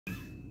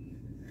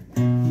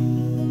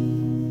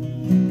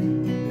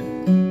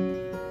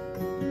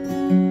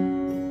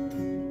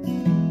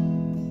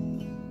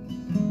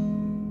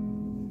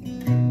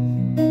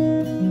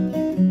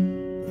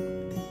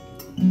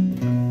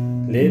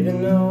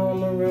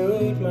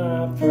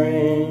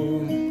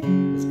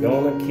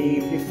gonna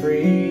keep you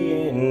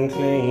free and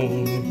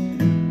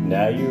clean.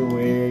 Now you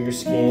wear your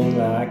skin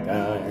like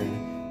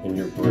iron, and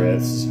your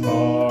breath's as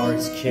hard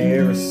as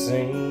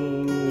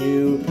kerosene.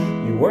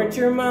 You weren't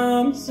your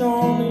mom's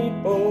only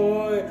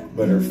boy,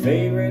 but her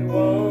favorite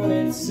one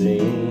it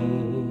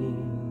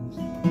seems.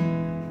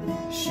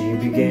 She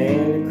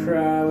began to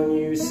cry when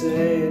you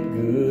said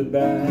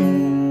goodbye,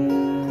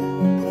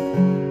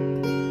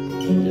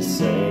 and you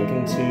sank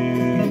into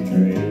your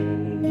dream.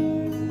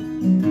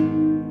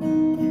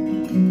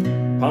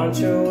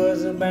 Pancho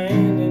was a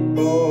bandit,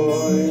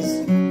 boys.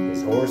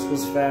 His horse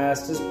was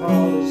fast as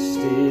polished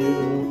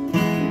steel.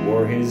 He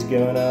wore his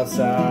gun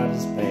outside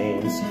his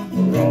pants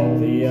for all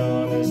the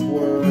honest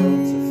world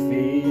to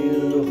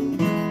feel.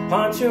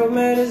 Pancho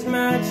met his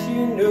match,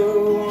 you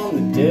know, on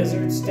the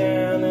deserts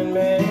down in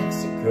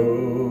Mexico.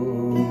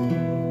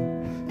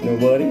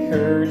 Nobody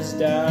heard his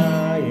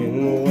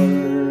dying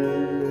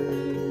words.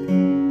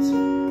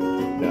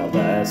 Now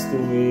that's the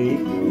way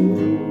it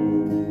goes.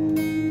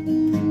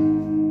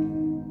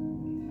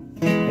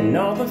 And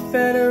all the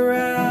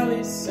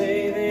federales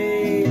say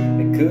they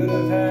could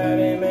have had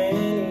him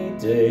any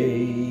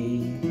day.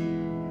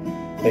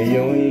 They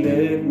only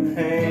let him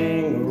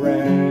hang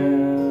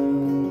around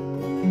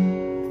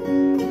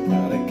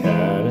out of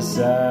kindness,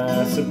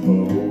 I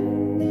suppose.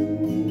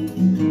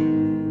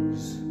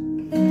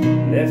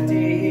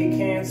 Lefty, he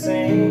can't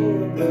sing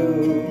the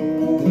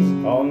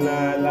blues all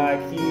night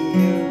like he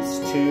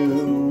used to.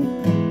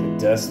 The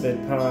dust that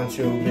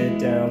Pancho bit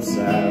down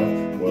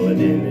south, well, it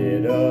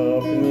ended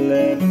up in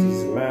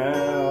Lefty's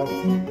mouth.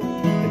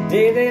 The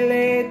day they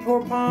laid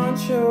poor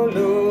Pancho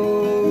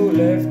low,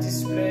 Lefty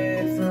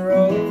split for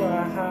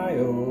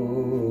Ohio,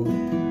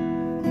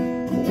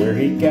 where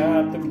he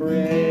got the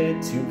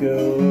bread to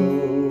go.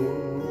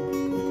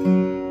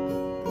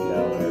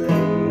 Now there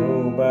ain't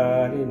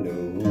nobody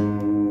knows.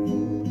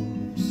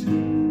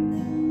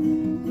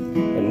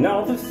 And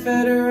all the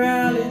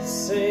federales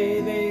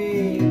say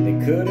they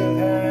could have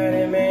had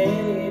him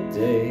any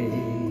day.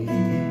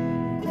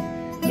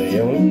 They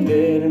only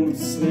let him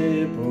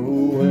slip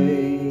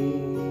away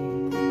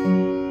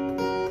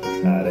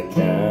out of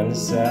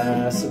kindness,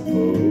 I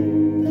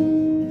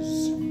suppose.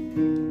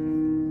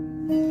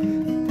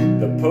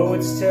 The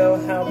poets tell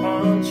how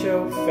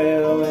Pancho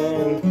fell,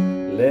 and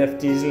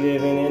Lefty's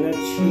living in a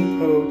cheap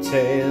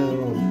hotel.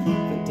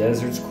 The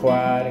desert's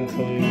quiet and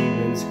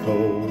Cleveland's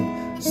cold,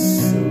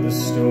 so the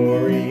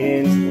story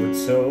ends, we're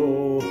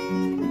told.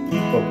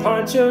 But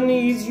Pancho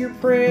needs your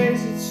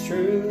praise, it's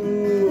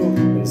true,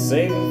 and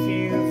save a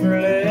few for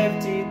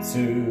Lefty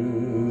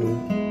too.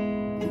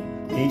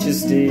 He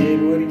just did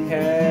what he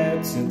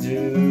had to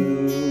do.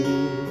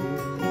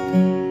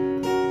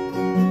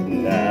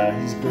 Now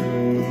he's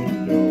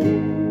grown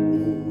old.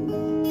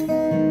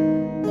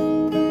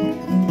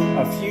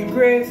 A few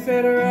great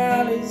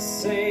federales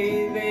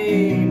say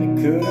they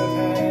could have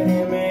had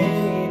him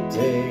any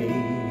day.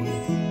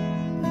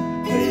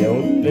 They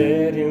don't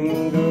let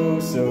him go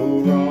so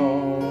wrong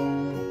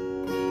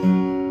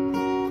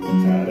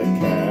out of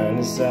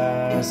kindness,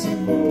 I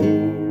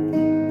suppose.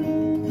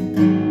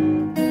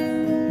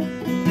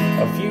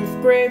 A few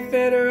great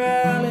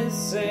federales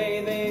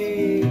say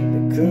they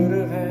could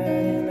have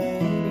had him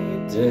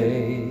any day.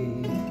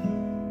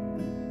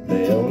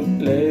 They don't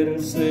let him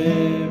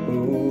slip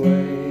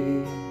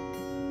away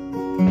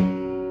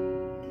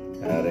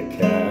out of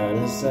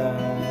kindness,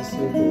 I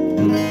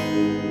suppose.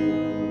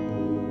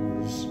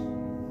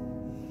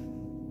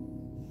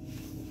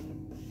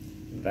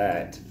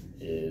 That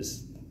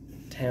is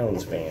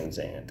Towns Van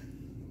Zandt.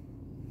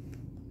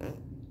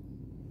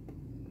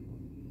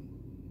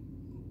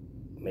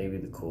 Maybe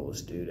the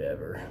coolest dude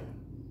ever.